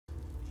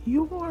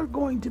You are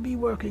going to be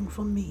working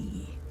for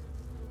me,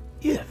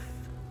 if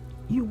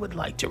you would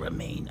like to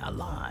remain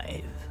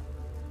alive.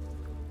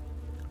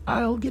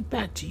 I'll get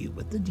back to you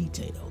with the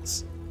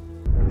details.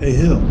 Hey,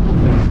 Hill.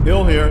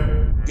 Hill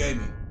here.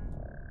 Gaming.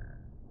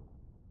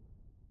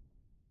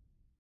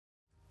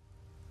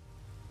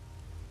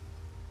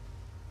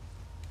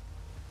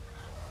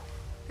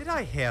 Did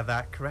I hear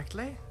that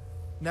correctly?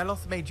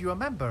 Neloth made you a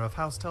member of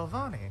House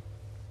Telvanni.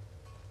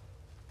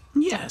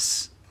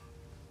 Yes,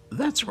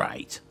 that's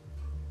right.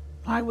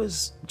 I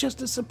was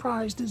just as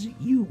surprised as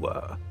you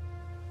were.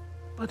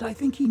 But I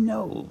think he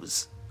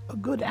knows a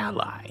good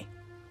ally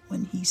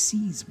when he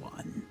sees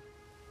one.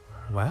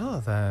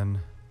 Well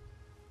then,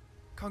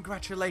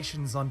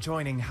 congratulations on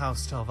joining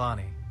House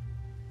Telvanni.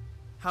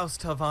 House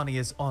Telvanni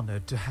is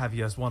honored to have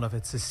you as one of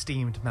its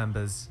esteemed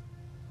members.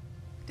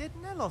 Did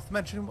Neloth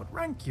mention what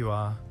rank you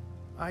are?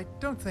 I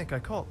don't think I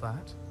caught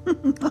that.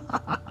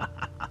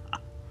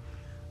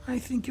 I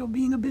think you're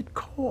being a bit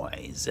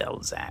coy,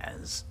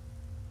 Zelzaz.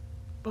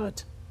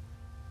 But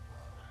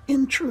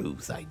in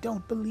truth, I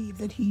don't believe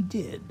that he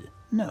did,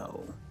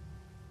 no.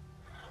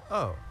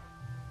 Oh.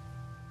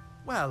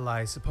 Well,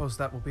 I suppose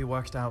that will be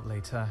worked out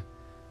later.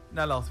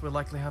 Neloth will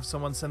likely have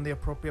someone send the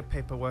appropriate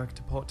paperwork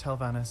to Port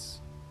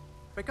Telvannis.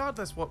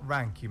 Regardless what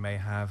rank you may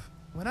have,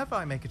 whenever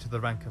I make it to the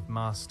rank of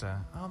Master,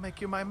 I'll make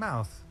you my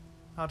mouth.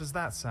 How does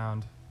that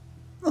sound?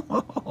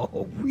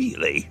 Oh,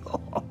 really?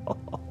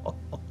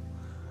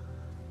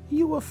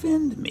 You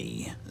offend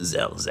me,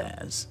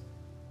 Zelzaz.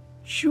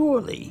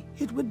 Surely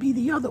it would be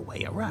the other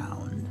way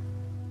around.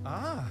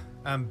 Ah,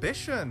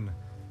 ambition.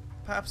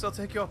 Perhaps I'll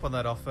take you up on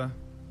that offer,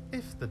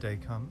 if the day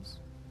comes.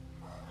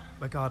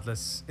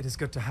 Regardless, it is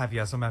good to have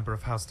you as a member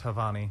of House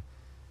Telvanni.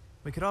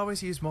 We could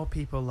always use more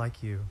people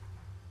like you.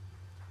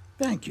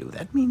 Thank you,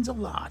 that means a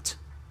lot.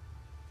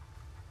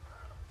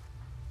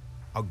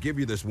 I'll give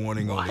you this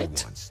warning only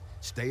What? once.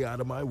 Stay out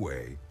of my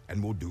way,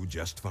 and we'll do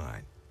just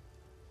fine.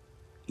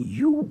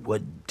 You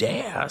would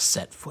dare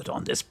set foot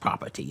on this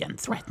property and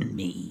threaten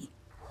me?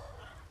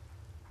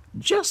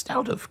 Just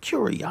out of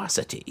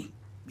curiosity,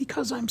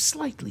 because I'm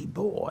slightly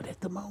bored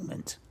at the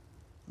moment.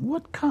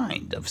 What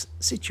kind of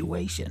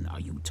situation are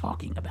you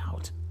talking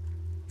about?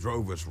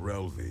 Drovus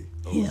Relvi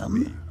owes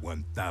Him? me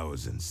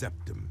 1,000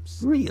 septums.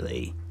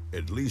 Really?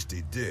 At least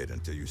he did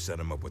until you set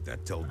him up with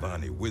that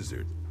Telvanni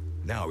wizard.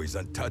 Now he's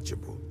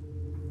untouchable.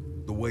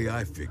 The way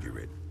I figure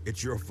it,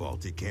 it's your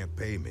fault he can't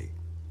pay me.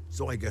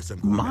 So I guess I'm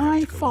going to have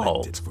to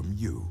collect it from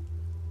you.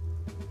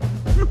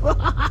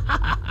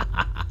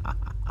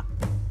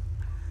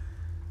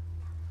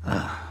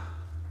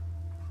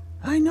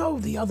 I know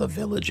the other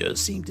villagers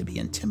seem to be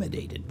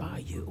intimidated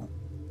by you,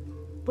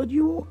 but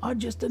you are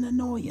just an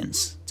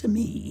annoyance to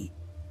me,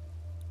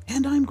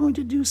 and I'm going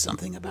to do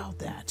something about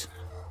that.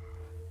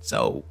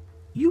 So,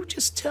 you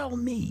just tell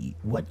me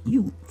what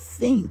you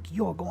think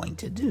you're going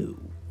to do,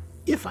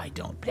 if I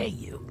don't pay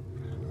you.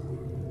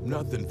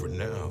 Nothing for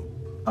now.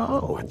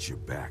 Oh. Watch your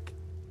back.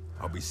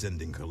 I'll be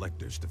sending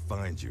collectors to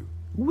find you.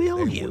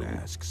 Will they you? won't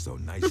ask so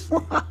nicely.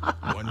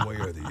 One way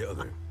or the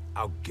other,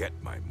 I'll get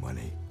my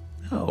money.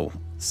 No,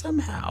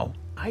 somehow,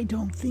 I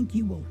don't think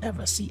you will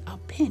ever see a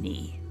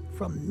penny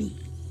from me.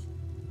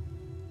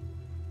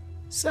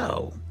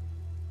 So,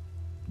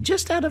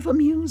 just out of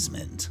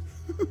amusement,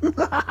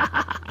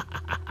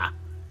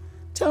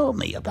 tell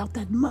me about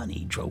that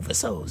money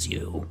Drovus owes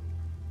you.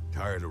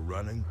 Tired of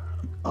running?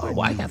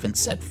 Oh, I haven't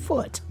set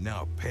foot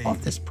Now pay off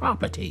me. this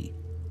property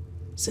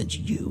since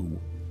you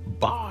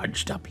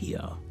barged up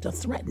here to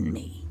threaten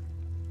me.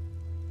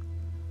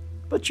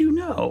 But you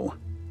know,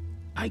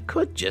 I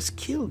could just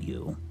kill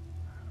you.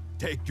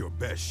 Take your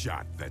best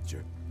shot,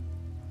 Fetcher.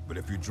 But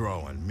if you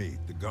draw on me,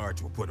 the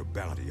guards will put a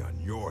bounty on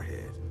your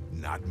head,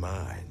 not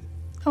mine.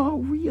 Oh,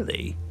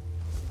 really?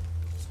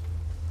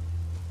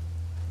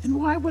 And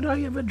why would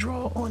I ever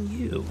draw on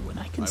you when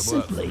I can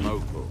simply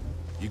Mogrul.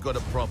 You got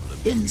a problem.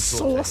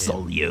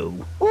 ensorcel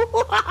you?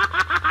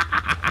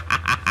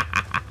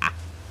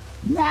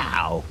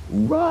 Now,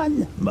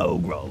 run,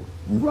 Mogrul,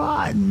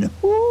 run!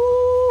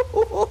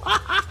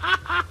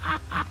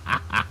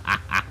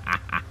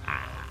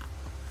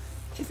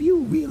 If you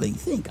really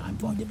think I'm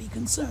going to be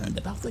concerned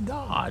about the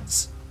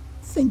guards,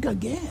 think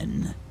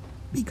again,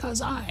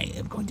 because I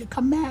am going to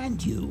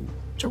command you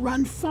to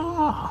run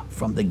far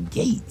from the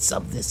gates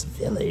of this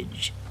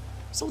village,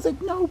 so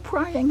that no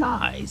prying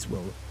eyes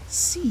will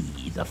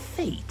see the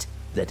fate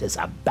that is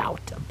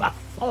about to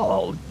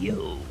befall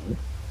you.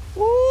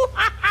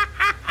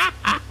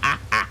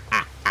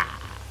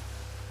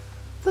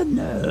 The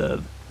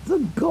nerve, the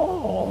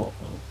gall,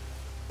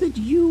 that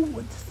you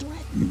would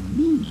threaten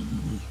me,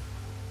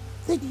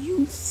 that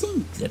you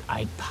think that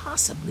I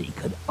possibly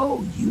could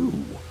owe you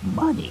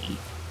money,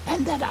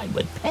 and that I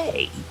would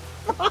pay.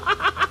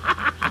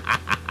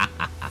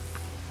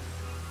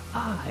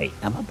 I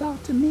am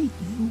about to make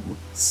you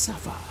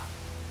suffer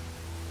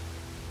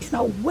in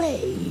a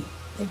way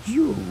that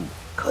you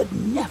could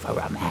never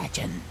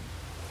imagine.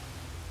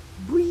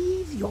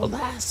 Breathe your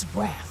last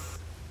breath.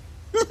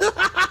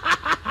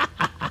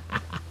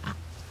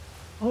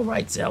 All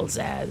right,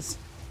 Zelzaz,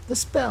 The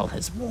spell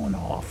has worn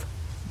off.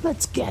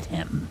 Let's get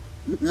him.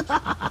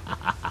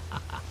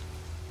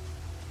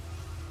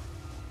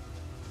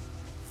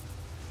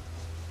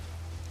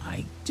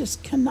 I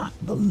just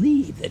cannot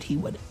believe that he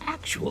would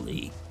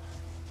actually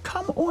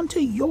come onto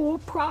your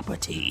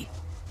property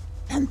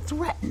and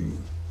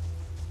threaten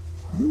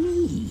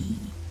me.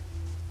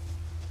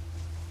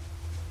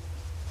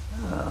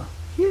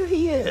 Here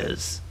he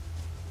is.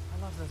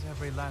 I love that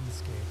every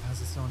landscape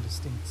has its own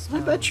distinct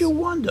smells. I bet you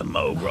wonder,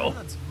 Mogrul,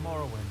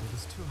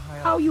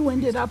 how you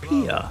ended up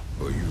here. Are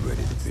you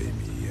ready to pay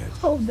me yet?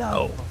 Oh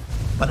no,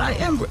 but I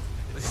am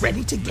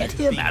ready to get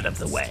him out of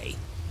the way.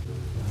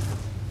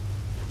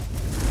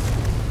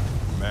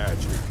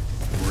 Magic.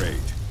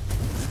 Great.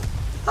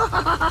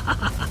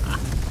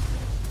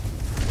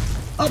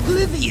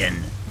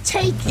 Oblivion,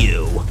 take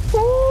you.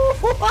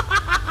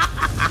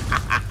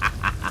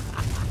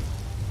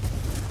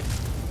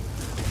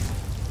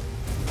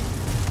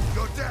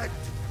 You're dead.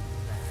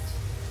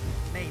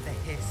 May the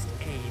Hist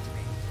aid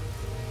me.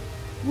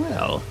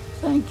 Well,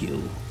 thank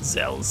you,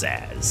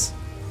 Zelzaz.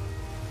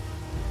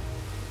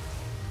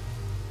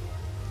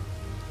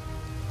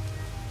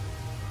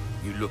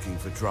 You looking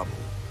for trouble?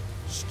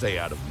 Stay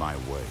out of my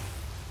way.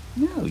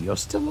 No, you're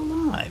still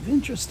alive.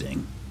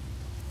 Interesting.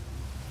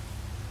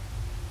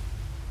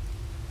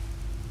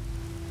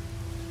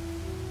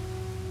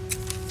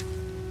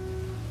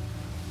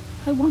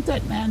 I want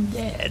that man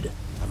dead.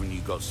 Haven't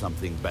you got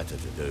something better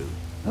to do?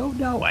 Oh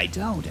no, I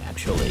don't,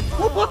 actually.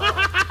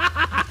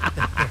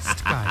 The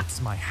Hist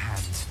guides my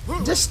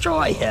hand.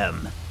 Destroy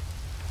him.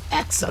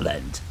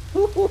 Excellent.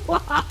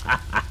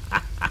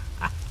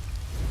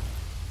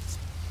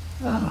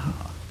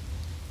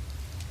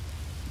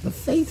 The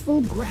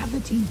faithful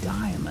gravity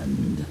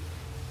diamond.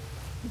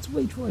 Let's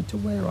wait for it to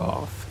wear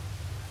off.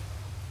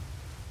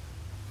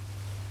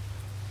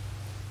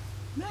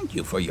 Thank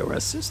you for your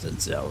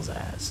assistance,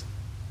 Zelzaz.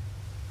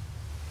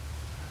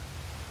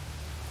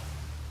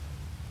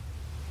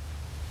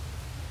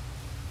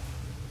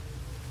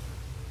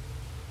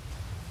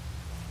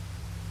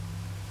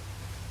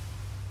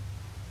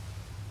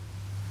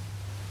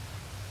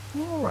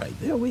 All right,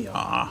 there we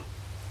are.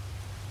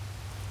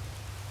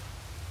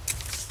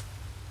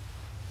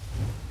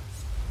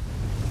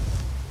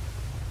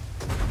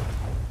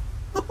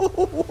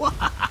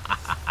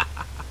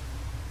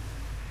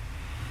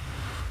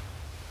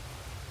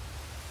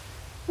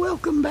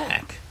 Welcome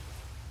back.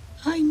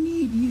 I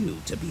need you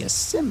to be a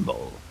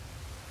symbol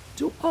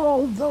to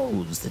all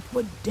those that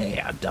would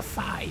dare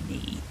defy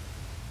me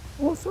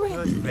or threaten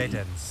Good me.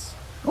 riddance.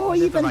 Or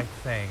Did even the right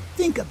thing.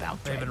 think about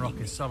Raven threatening Rock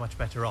me. is so much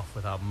better off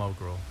without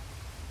Mogrul.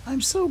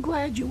 I'm so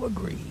glad you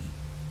agree.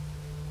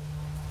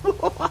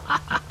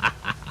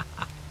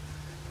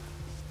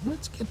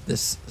 Let's get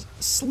this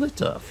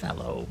Slitter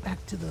fellow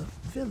back to the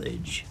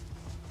village.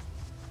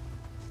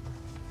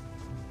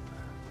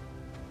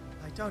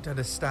 I don't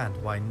understand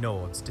why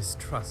Nords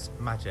distrust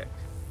magic.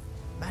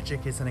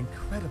 Magic is an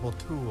incredible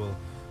tool,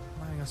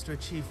 allowing us to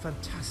achieve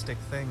fantastic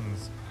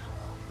things.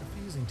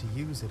 Refusing to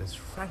use it is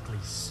frankly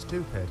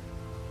stupid.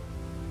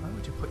 Why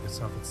would you put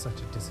yourself at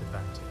such a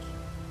disadvantage?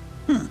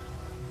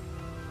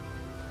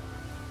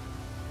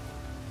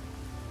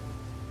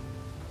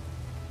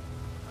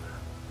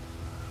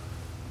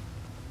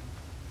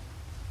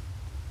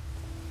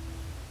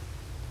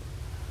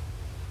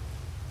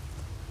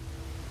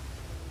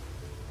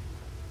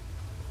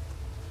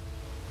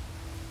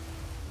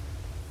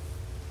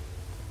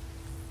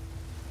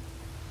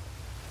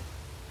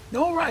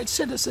 All right,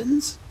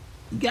 citizens,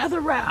 gather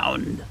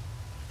round.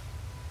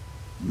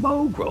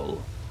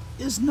 Mogrul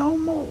is no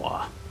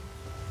more.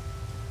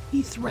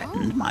 He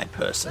threatened my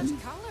person,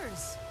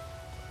 Colors.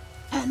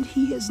 and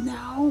he is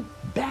now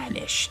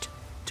banished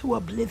to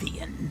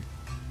oblivion.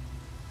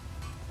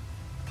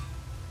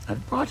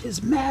 I've brought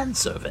his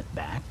manservant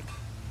back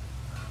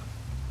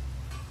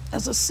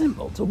as a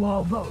symbol to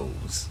all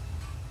those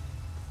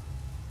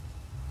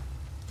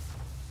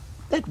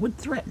that would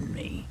threaten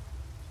me.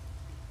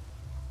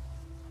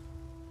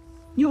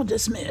 You're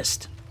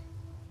dismissed.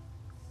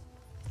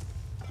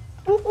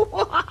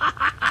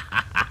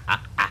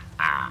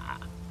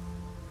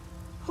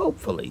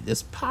 Hopefully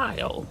this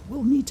pile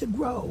will need to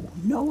grow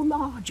no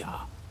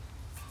larger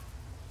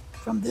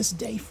from this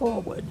day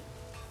forward.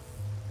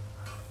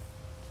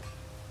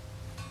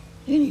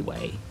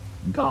 Anyway,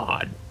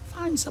 God,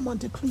 find someone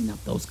to clean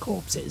up those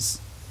corpses.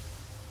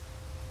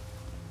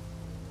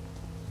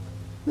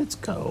 Let's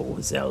go,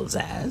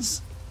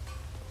 Zelzaz.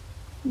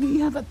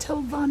 We have a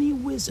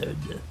Telvanni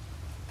wizard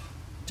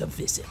to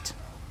visit.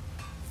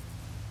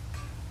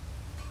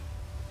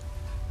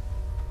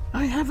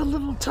 I have a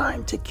little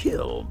time to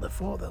kill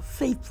before the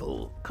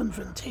fateful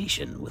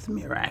confrontation with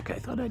Mirak. I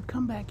thought I'd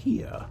come back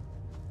here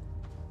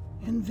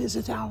and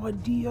visit our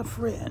dear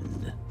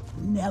friend,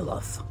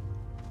 Nelith.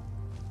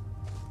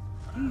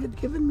 He had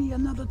given me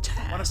another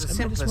task. One of the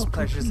I might as well simplest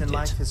pleasures in complete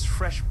life it. is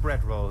fresh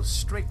bread rolls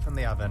straight from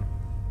the oven.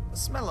 The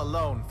smell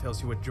alone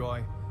fills you with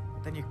joy.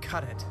 Then you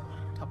cut it,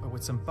 top it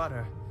with some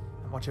butter,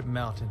 and watch it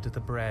melt into the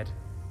bread.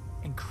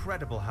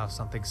 Incredible how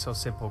something so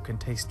simple can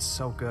taste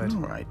so good.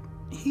 All right.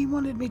 he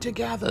wanted me to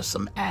gather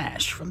some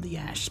ash from the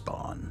ash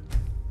spawn.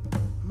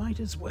 Might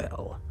as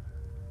well.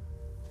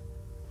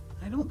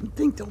 I don't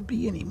think there'll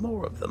be any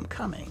more of them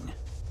coming.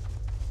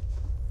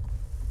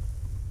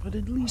 But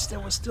at least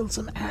there was still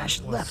some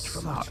ash left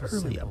from our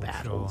earlier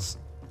battles.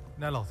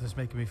 Neloth is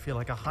making me feel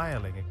like a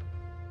hireling.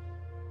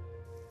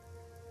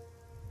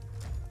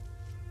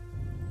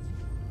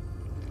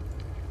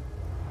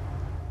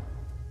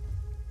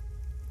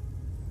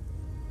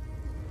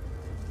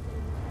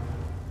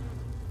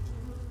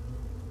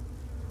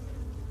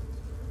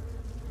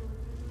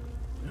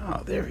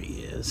 Oh, there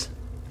he is.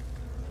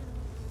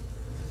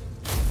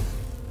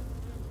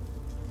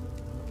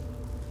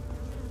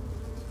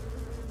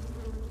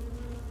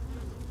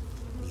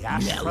 The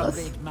ash from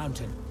Big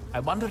Mountain. I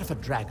wonder if a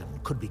dragon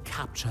could be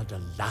captured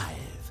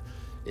alive.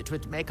 It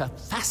would make a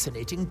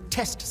fascinating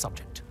test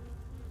subject.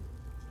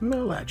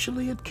 Well,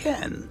 actually it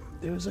can.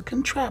 There's a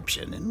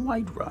contraption in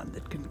Whiterun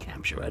that can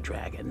capture a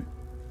dragon.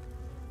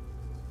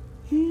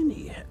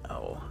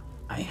 Anyhow,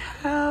 I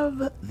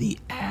have the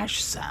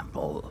ash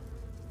sample.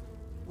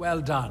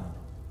 Well done.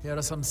 Here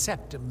are some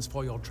septims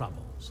for your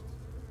troubles.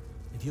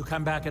 If you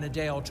come back in a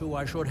day or two,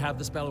 I should have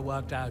the spell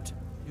worked out.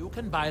 You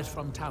can buy it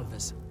from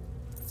Talvis.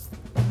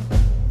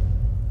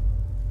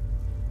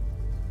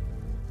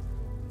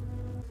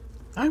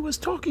 I was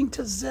talking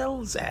to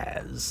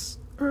Zelzaz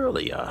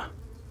earlier,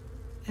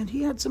 and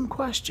he had some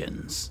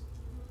questions.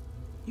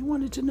 He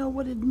wanted to know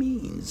what it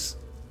means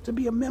to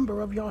be a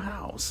member of your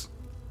house.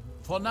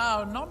 For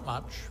now, not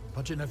much,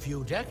 but in a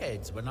few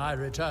decades, when I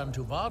return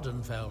to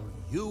Vardenfell,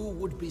 you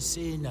would be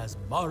seen as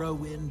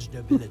Morrowind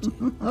nobility.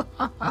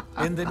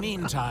 In the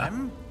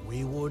meantime,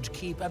 we would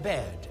keep a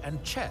bed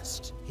and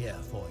chest here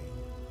for you.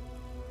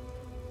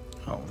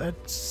 Oh,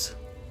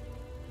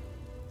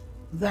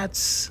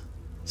 that's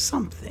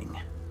something.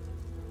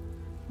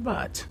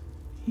 But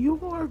you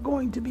are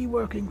going to be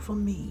working for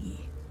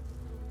me,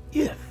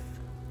 if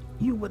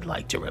you would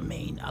like to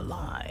remain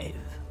alive.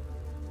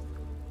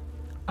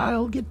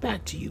 I'll get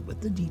back to you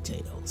with the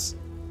details.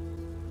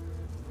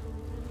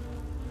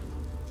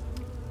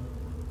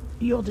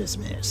 You're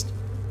dismissed.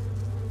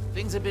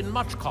 Things have been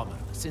much calmer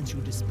since you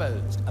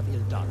disposed of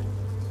Ildarin.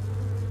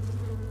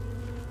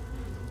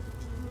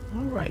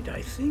 All right,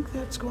 I think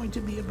that's going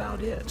to be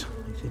about it.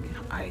 I think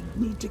I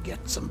need to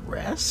get some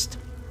rest.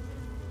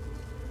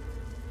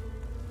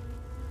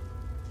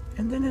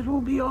 And then it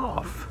will be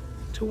off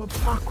to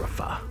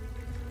Apocrypha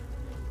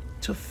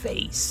to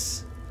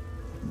face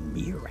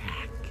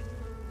Mirac.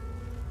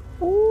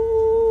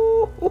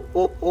 Ooh.